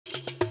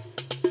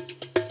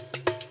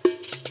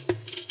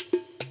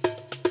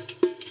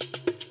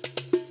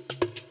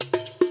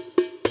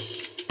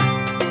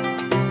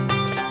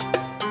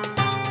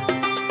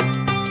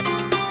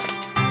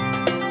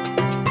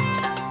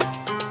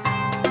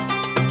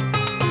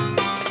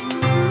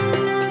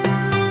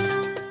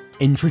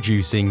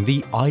Introducing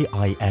the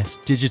IIS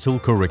Digital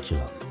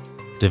Curriculum.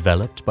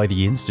 Developed by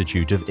the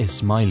Institute of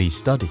Ismaili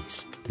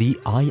Studies, the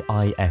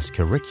IIS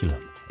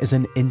Curriculum is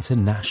an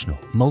international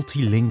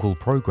multilingual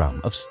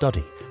program of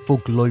study for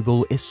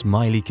global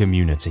Ismaili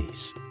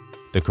communities.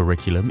 The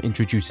curriculum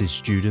introduces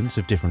students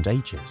of different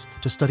ages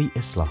to study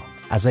Islam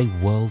as a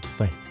world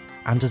faith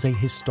and as a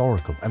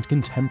historical and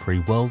contemporary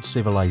world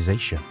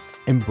civilization,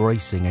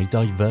 embracing a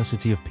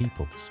diversity of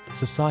peoples,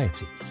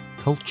 societies,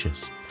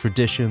 cultures,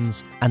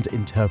 traditions, and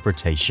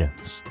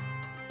interpretations.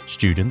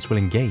 Students will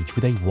engage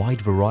with a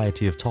wide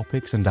variety of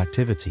topics and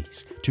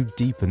activities to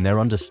deepen their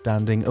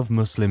understanding of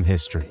Muslim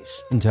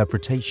histories,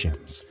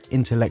 interpretations,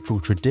 intellectual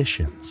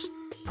traditions,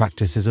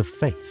 practices of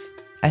faith,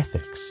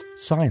 ethics,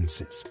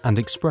 sciences, and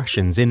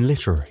expressions in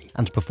literary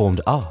and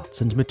performed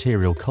arts and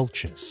material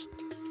cultures.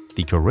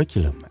 The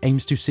curriculum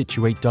aims to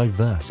situate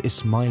diverse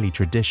Ismaili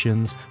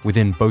traditions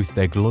within both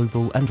their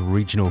global and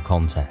regional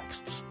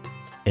contexts.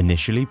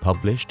 Initially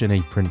published in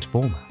a print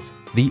format,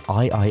 the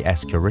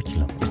IIS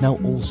curriculum is now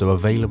also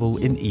available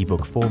in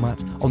ebook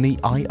format on the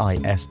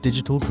IIS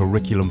Digital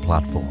Curriculum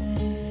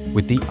platform.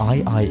 With the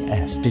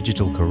IIS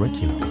Digital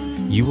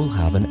Curriculum, you will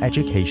have an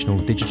educational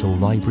digital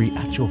library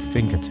at your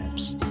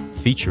fingertips,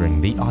 featuring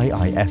the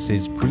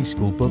IIS's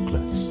preschool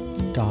booklets,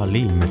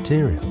 Ta'aleem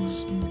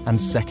materials, and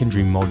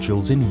secondary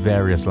modules in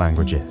various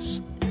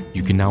languages.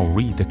 You can now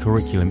read the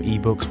curriculum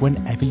ebooks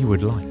whenever you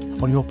would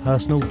like on your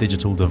personal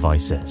digital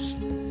devices.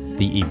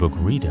 The ebook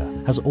reader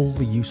has all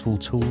the useful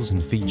tools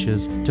and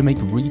features to make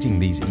reading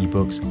these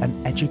ebooks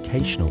an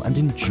educational and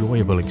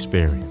enjoyable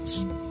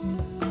experience.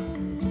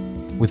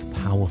 With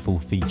powerful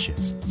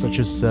features such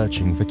as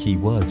searching for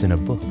keywords in a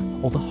book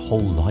or the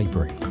whole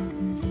library,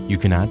 you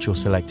can add your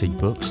selected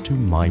books to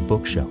My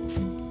Bookshelf.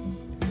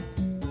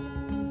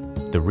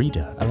 The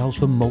reader allows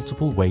for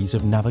multiple ways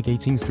of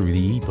navigating through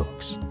the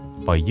ebooks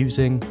by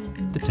using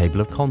the table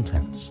of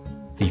contents,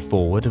 the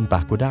forward and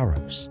backward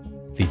arrows,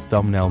 the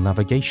thumbnail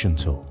navigation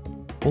tool,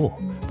 or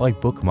by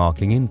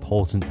bookmarking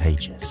important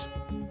pages.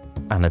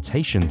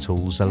 Annotation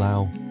tools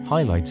allow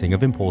highlighting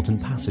of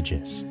important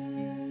passages,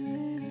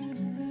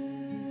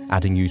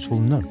 adding useful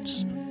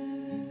notes,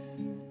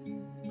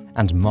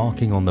 and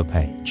marking on the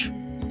page.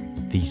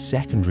 The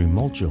secondary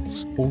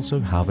modules also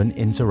have an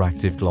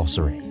interactive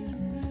glossary.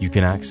 You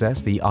can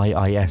access the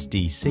IIS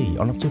DC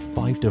on up to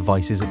 5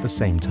 devices at the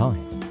same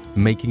time,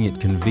 making it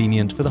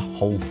convenient for the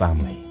whole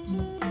family.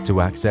 To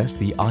access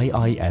the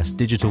IIS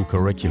Digital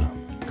Curriculum,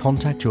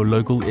 contact your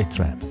local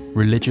ITREB,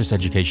 Religious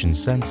Education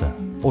Center,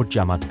 or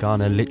Jamaat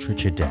Khana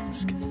Literature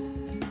Desk.